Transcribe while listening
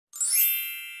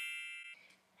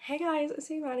Hey guys, it's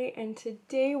Maddie, and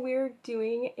today we're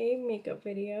doing a makeup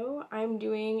video. I'm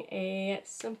doing a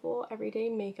simple everyday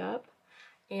makeup,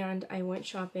 and I went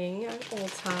shopping at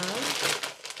Ulta.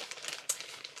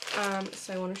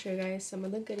 So I want to show you guys some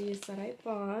of the goodies that I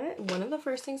bought. One of the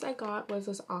first things I got was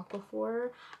this Aquaphor.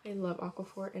 I love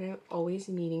Aquaphor, and I'm always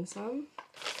needing some.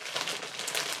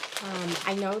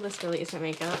 I know this really isn't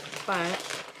makeup, but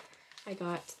I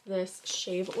got this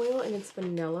shave oil and it's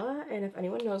vanilla, and if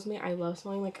anyone knows me, I love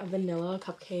smelling like a vanilla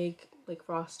cupcake, like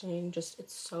frosting. Just,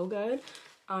 it's so good.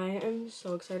 I am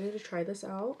so excited to try this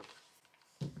out.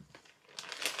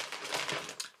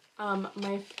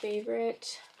 My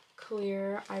favorite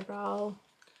clear eyebrow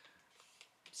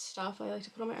stuff I like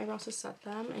to put on my eyebrows to set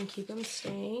them and keep them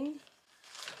staying.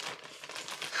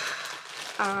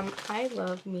 I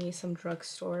love me some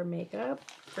drugstore makeup.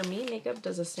 For me, makeup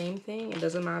does the same thing. It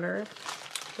doesn't matter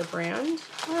the brand.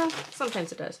 Well,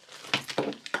 sometimes it does.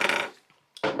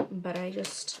 But I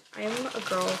am a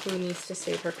girl who needs to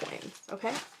save her coins,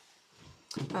 okay?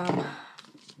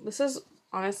 This is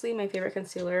honestly my favorite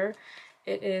concealer.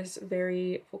 It is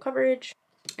very full coverage,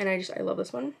 and I love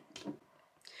this one.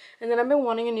 And then I've been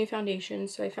wanting a new foundation,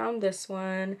 so I found this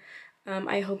one.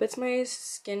 I hope it's my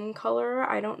skin color.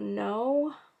 I don't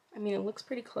know. I mean, it looks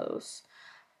pretty close,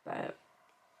 but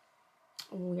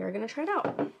we are gonna try it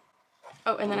out.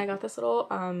 Oh, and then I got this little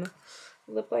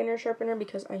lip liner sharpener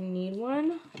because I need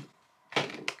one.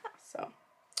 So,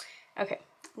 okay,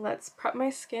 let's prep my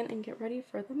skin and get ready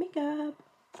for the makeup.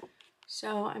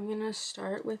 So I'm gonna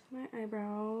start with my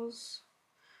eyebrows.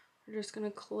 We're just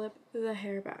gonna clip the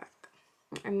hair back.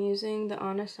 I'm using the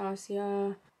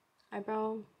Anastasia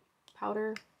eyebrow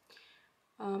powder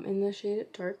in the shade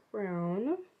dark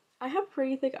brown. I have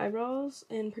pretty thick eyebrows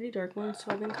and pretty dark ones, so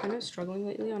I've been kind of struggling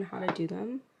lately on how to do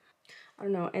them. I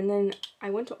don't know. And then I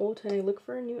went to Ulta and I looked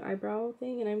for a new eyebrow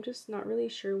thing, and I'm just not really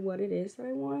sure what it is that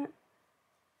I want.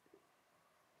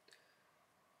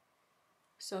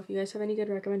 So if you guys have any good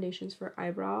recommendations for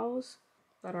eyebrows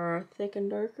that are thick and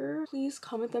darker, please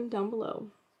comment them down below.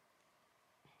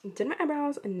 Did my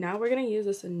eyebrows, and now we're gonna use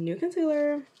this new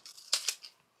concealer.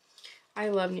 I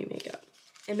love new makeup.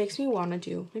 It makes me want to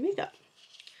do my makeup.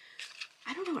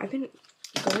 I don't know, I've been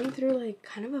going through like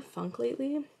kind of a funk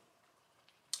lately,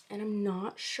 and I'm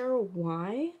not sure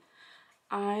why.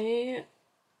 I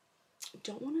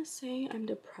don't want to say I'm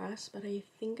depressed, but I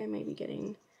think I might be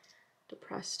getting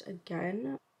depressed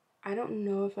again. I don't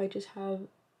know if I just have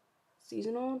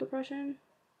seasonal depression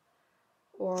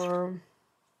or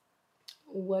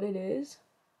what it is,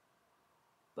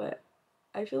 but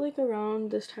I feel like around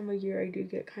this time of year I do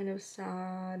get kind of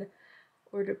sad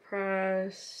or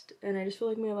depressed, and I just feel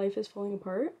like my life is falling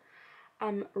apart.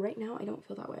 Right now I don't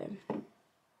feel that way.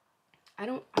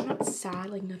 I'm not sad,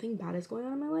 like nothing bad is going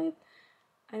on in my life.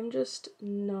 I'm just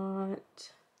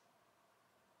not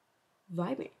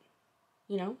vibing,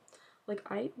 you know? Like,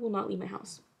 I will not leave my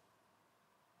house.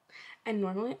 And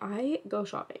normally I go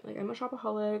shopping. Like, I'm a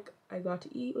shopaholic. I go out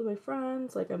to eat with my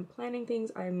friends. Like, I'm planning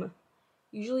things. I'm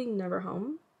usually never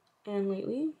home. And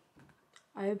lately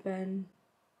I've been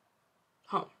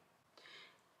home,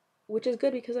 which is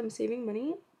good because I'm saving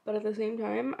money, but at the same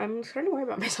time I'm starting to worry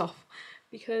about myself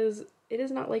because it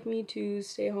is not like me to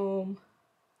stay home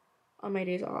on my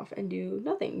days off and do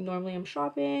nothing. Normally I'm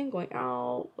shopping, going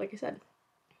out, like I said.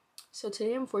 So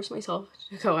today I'm forcing myself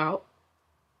to go out.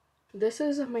 This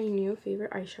is my new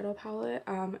favorite eyeshadow palette.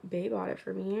 Bae bought it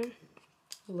for me. It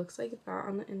looks like that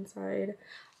on the inside.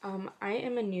 I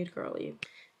am a nude girly,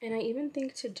 and I even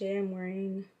think today I'm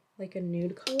wearing like a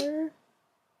nude color.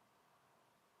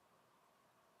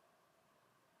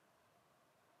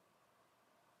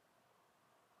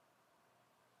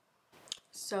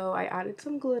 So I added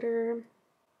some glitter.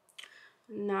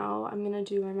 Now I'm gonna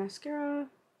do my mascara.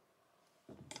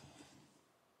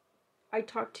 I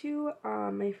talked to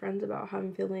my friends about how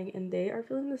I'm feeling, and they are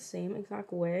feeling the same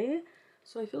exact way.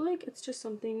 So I feel like it's just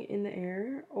something in the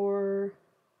air, or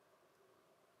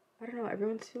I don't know,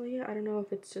 everyone's feeling it. I don't know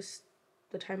if it's just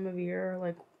the time of year,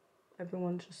 like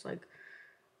everyone's just like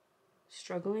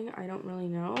struggling. I don't really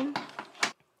know.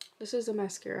 This is the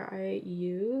mascara I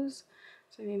use.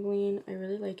 So Maybelline, I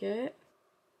really like it.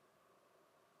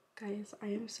 Guys, I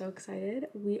am so excited.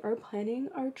 We are planning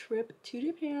our trip to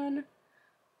Japan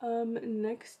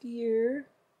next year.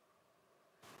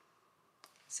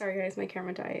 Sorry guys, my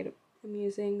camera died. I'm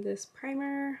using this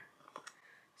primer.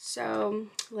 So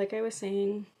like I was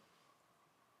saying,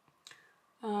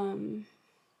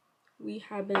 we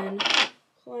have been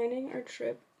planning our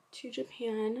trip to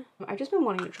Japan. I've just been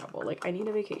wanting to travel. Like, I need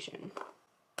a vacation.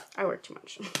 I work too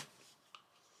much.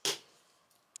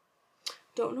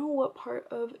 Don't know what part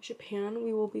of Japan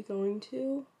we will be going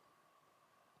to.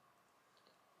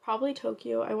 Probably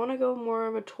Tokyo. I want to go more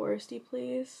of a touristy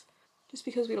place just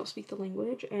because we don't speak the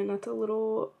language, and that's a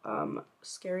little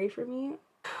scary for me.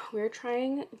 We're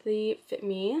trying the Fit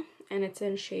Me, and it's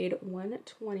in shade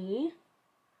 120.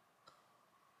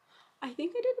 I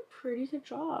think I did a pretty good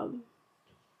job.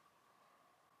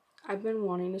 I've been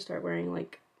wanting to start wearing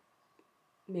like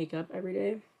makeup every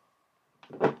day.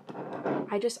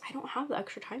 I don't have the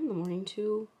extra time in the morning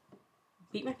to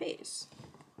beat my face.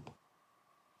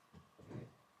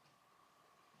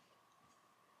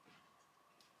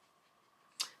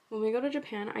 When we go to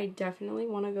Japan, I definitely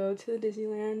want to go to the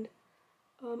Disneyland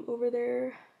over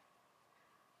there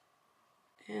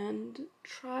and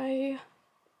try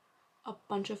a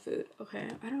bunch of food. Okay,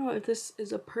 I don't know if this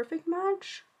is a perfect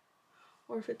match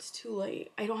or if it's too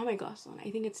late. I don't have my glasses on.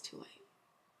 I think it's too late.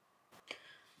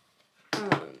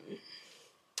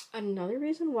 Another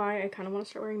reason why I kind of want to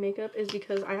start wearing makeup is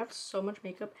because I have so much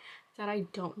makeup that I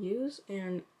don't use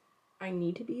and I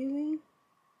need to be using.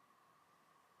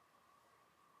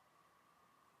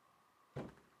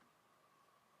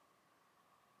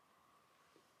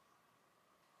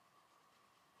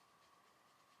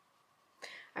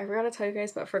 I forgot to tell you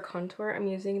guys, but for contour, I'm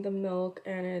using the Milk,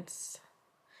 and it's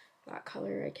that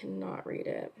color. I cannot read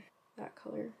it. That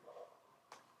color.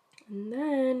 And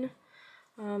then,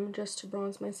 just to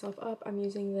bronze myself up, I'm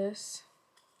using this.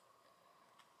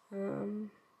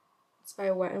 It's by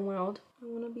Wet n Wild. I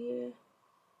want to be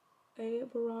a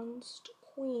bronzed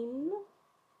queen.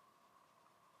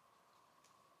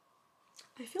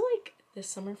 I feel like this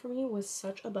summer for me was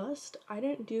such a bust. I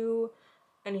didn't do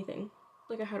anything.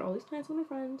 Like, I had all these plans with my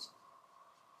friends.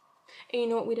 And you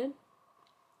know what we did?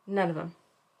 None of them.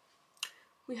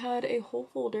 We had a whole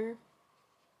folder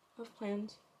of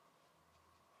plans.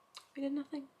 We did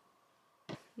nothing.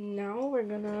 Now we're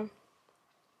gonna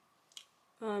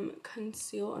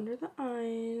conceal under the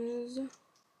eyes.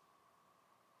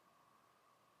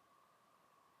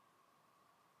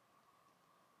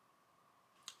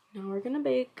 Now we're gonna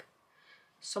bake.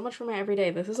 So much for my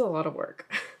everyday. This is a lot of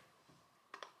work.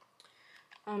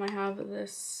 I have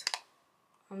this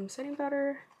setting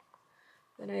powder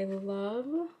that I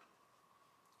love.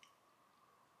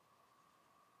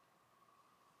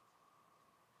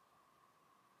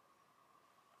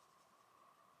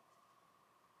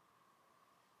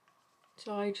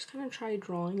 So I just kind of tried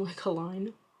drawing like a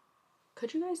line.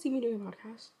 Could you guys see me doing a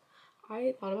podcast?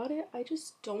 I thought about it. I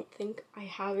just don't think I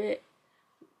have it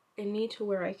in me to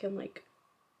where I can like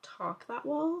talk that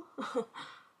well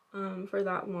for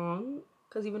that long.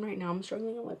 Because even right now I'm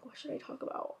struggling. I'm like, what should I talk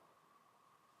about?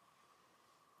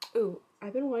 Ooh,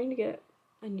 I've been wanting to get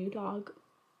a new dog.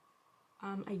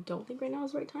 I don't think right now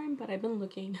is the right time, but I've been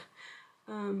looking.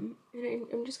 And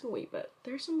I'm just gonna wait, but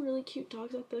there's some really cute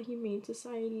dogs at the Humane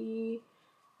Society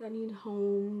that need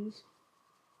homes.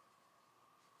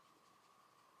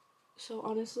 So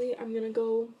honestly, I'm gonna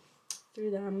go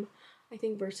through them, I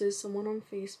think, versus someone on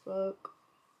Facebook.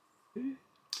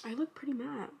 I look pretty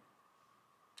mad.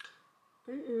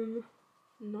 I am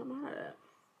not mad at it.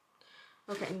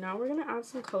 Okay, now we're gonna add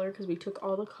some color because we took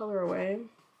all the color away.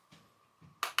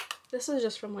 This is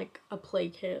just from like a play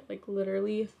kit, like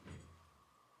literally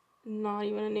not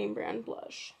even a name brand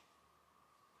blush.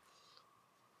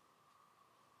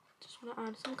 Just want to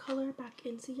add some color back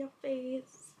into your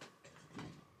face.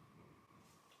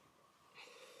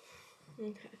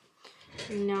 Okay,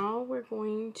 now we're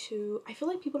going to, I feel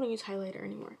like people don't use highlighter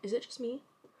anymore. Is it just me?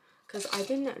 Because I've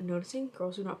been noticing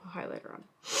girls do not put highlighter on.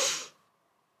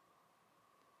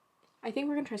 I think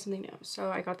we're gonna try something new.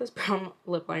 So I got this brown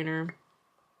lip liner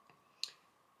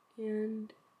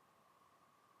and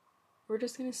we're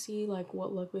just gonna see like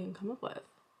what look we can come up with.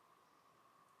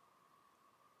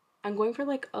 I'm going for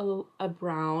like a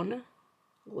brown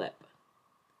lip,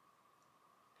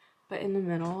 but in the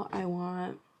middle I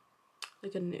want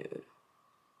like a nude.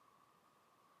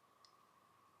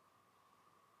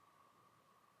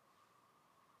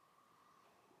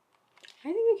 I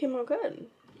think it came out good.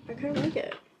 I kind of like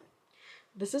it.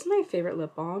 This is my favorite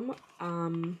lip balm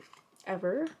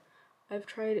ever. I've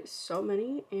tried so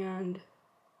many and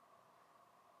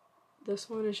this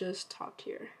one is just top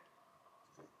tier.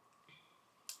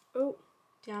 Oh,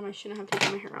 damn, I shouldn't have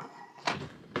taken my hair out.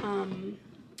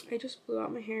 I just blew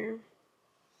out my hair.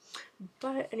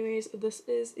 But anyways, this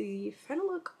is the final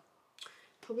look.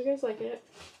 Hope you guys like it.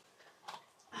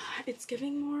 It's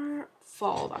giving more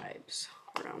fall vibes.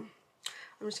 I don't know.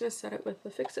 I'm just gonna set it with the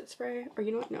Fix It spray, or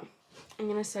you know what, no. I'm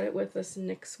gonna set it with this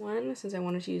NYX one since I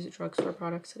wanted to use drugstore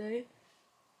products today.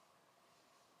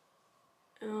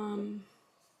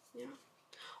 Yeah.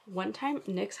 One time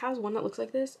NYX has one that looks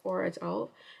like this, or it's e.l.f.,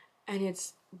 and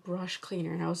it's brush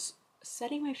cleaner, and I was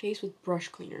setting my face with brush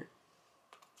cleaner.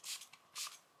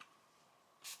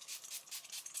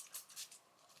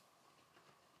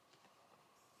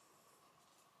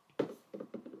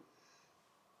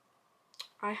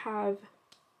 I have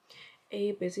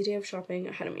a busy day of shopping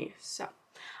ahead of me, so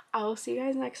I will see you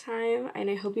guys next time, and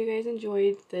I hope you guys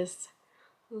enjoyed this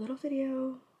little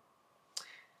video.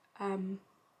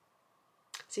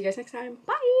 See you guys next time.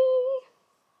 Bye.